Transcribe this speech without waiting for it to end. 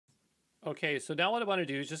Okay, so now what I want to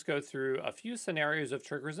do is just go through a few scenarios of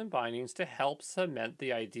triggers and bindings to help cement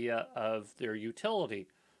the idea of their utility.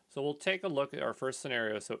 So we'll take a look at our first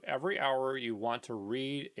scenario. So every hour you want to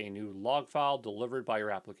read a new log file delivered by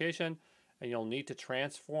your application, and you'll need to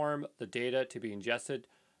transform the data to be ingested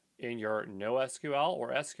in your NoSQL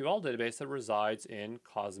or SQL database that resides in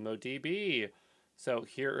CosmoDB. So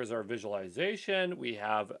here is our visualization. We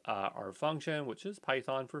have our function, which is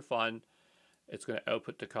Python for fun. It's going to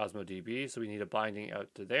output to CosmoDB, so we need a binding out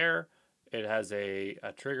to there. It has a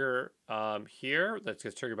trigger here that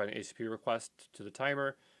gets triggered by an HTTP request to the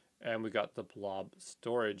timer, and we got the blob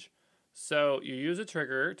storage. So you use a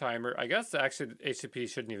trigger timer. I guess actually HTTP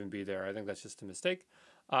shouldn't even be there. I think that's just a mistake.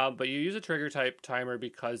 But you use a trigger type timer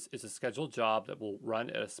because it's a scheduled job that will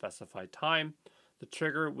run at a specified time. The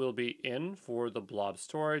trigger will be in for the blob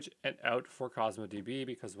storage and out for CosmoDB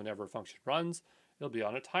because whenever a function runs, it'll be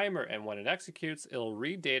on a timer, and when it executes, it'll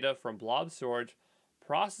read data from blob storage,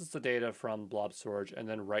 process the data from blob storage, and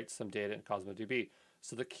then write some data in CosmoDB.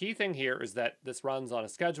 So the key thing here is that this runs on a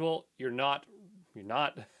schedule. You're not,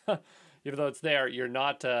 even though it's there, you're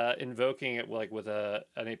not invoking it like with an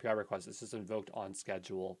API request. It's just invoked on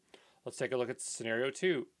schedule. Let's take a look at scenario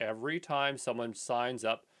 2. Every time someone signs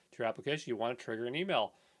up to your application, you want to trigger an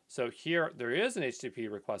email. So here, there is an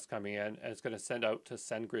HTTP request coming in, and it's going to send out to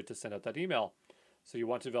SendGrid to send out that email. So you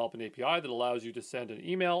want to develop an API that allows you to send an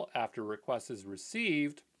email after a request is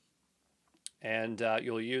received, and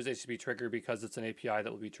you'll use HTTP trigger because it's an API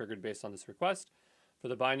that will be triggered based on this request. For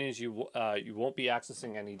the bindings, you won't be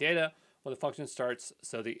accessing any data when the function starts,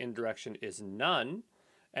 so the in direction is none,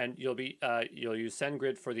 and you'll use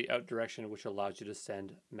SendGrid for the out direction, which allows you to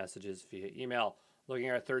send messages via email. Looking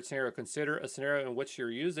at our third scenario, consider a scenario in which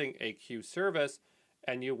you're using a queue service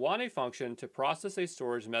and you want a function to process a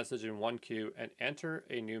storage message in one queue and enter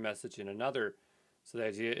a new message in another. So the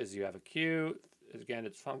idea is you have a queue. Again,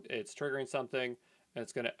 it's triggering something, and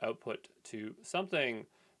it's going to output to something.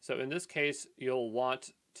 So in this case, you'll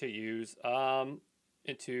want to use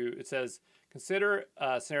it says consider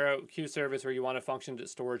a scenario queue service where you want a function to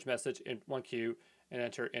storage message in one queue and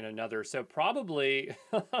enter in another. So probably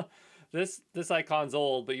this icon's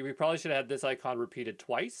old, but we probably should have had this icon repeated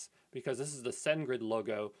twice, because this is the SendGrid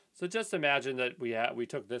logo. So just imagine that we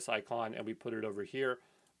took this icon and we put it over here.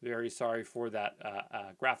 Very sorry for that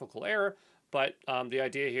graphical error, but the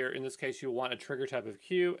idea here, in this case, you want a trigger type of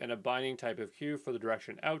queue and a binding type of queue for the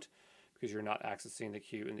direction out, because you're not accessing the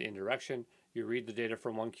queue in the in direction. You read the data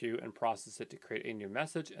from one queue and process it to create a new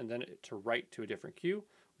message, and then to write to a different queue,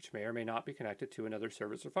 which may or may not be connected to another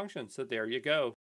service or function. So there you go.